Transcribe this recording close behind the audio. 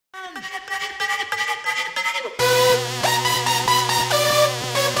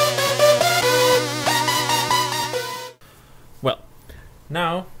Well,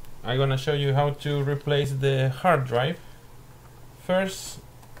 now I'm gonna show you how to replace the hard drive. First,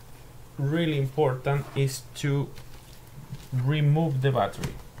 really important is to remove the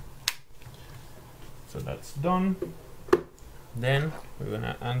battery. So that's done. Then we're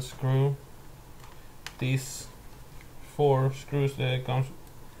gonna unscrew these 4 screws that comes.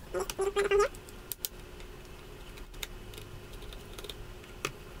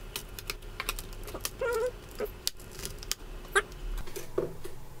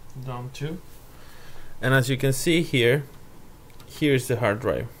 Down 2. And as you can see here, here's the hard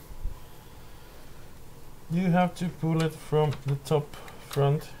drive. You have to pull it from the top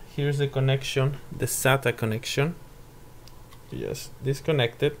front. Here's the connection, the SATA connection. Just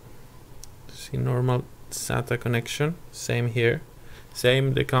disconnect it. See, normal SATA connection. Same here.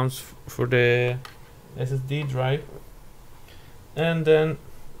 Same that comes for the SSD drive. And then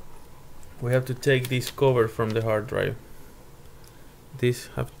we have to take this cover from the hard drive. These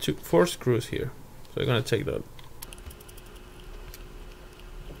have 4 screws here. So I'm gonna take that.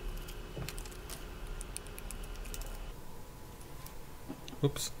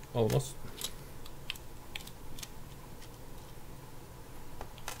 Oops, almost.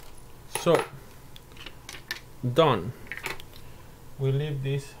 So, done. We leave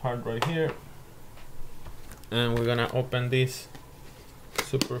this hard drive here, and we're gonna open this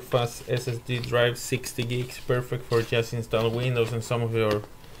super fast SSD drive, 60 gigs, perfect for just install Windows and some of your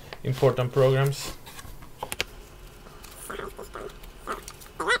important programs.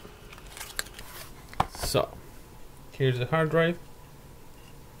 So, here's the hard drive.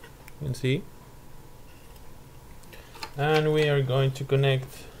 You can see, and we are going to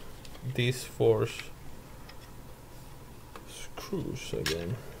connect these 4 screws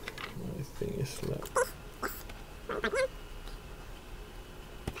again. I think it's left.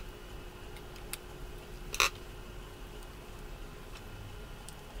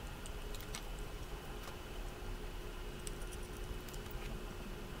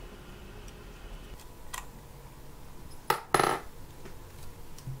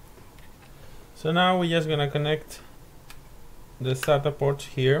 So now we're just gonna connect the SATA ports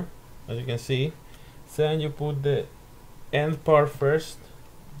here, as you can see. Then you put the end part first,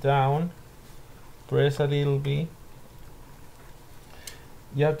 down, press a little bit.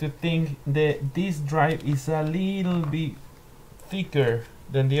 You have to think that this drive is a little bit thicker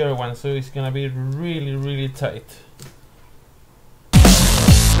than the other one, so it's gonna be really tight.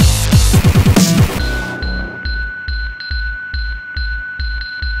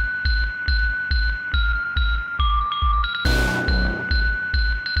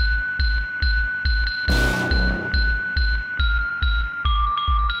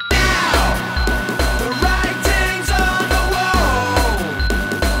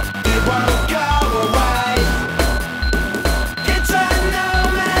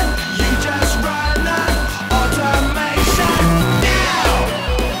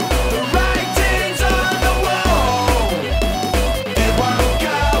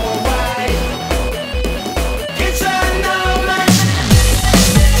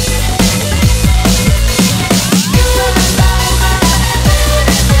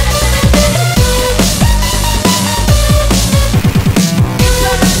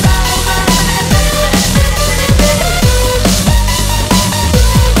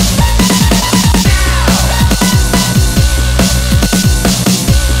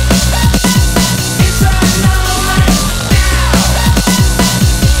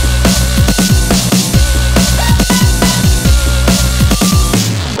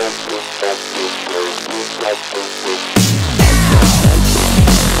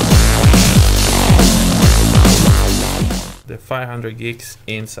 The 500 gigs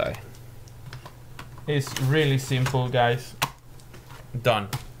inside. It's really simple, guys. Done.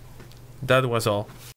 That was all.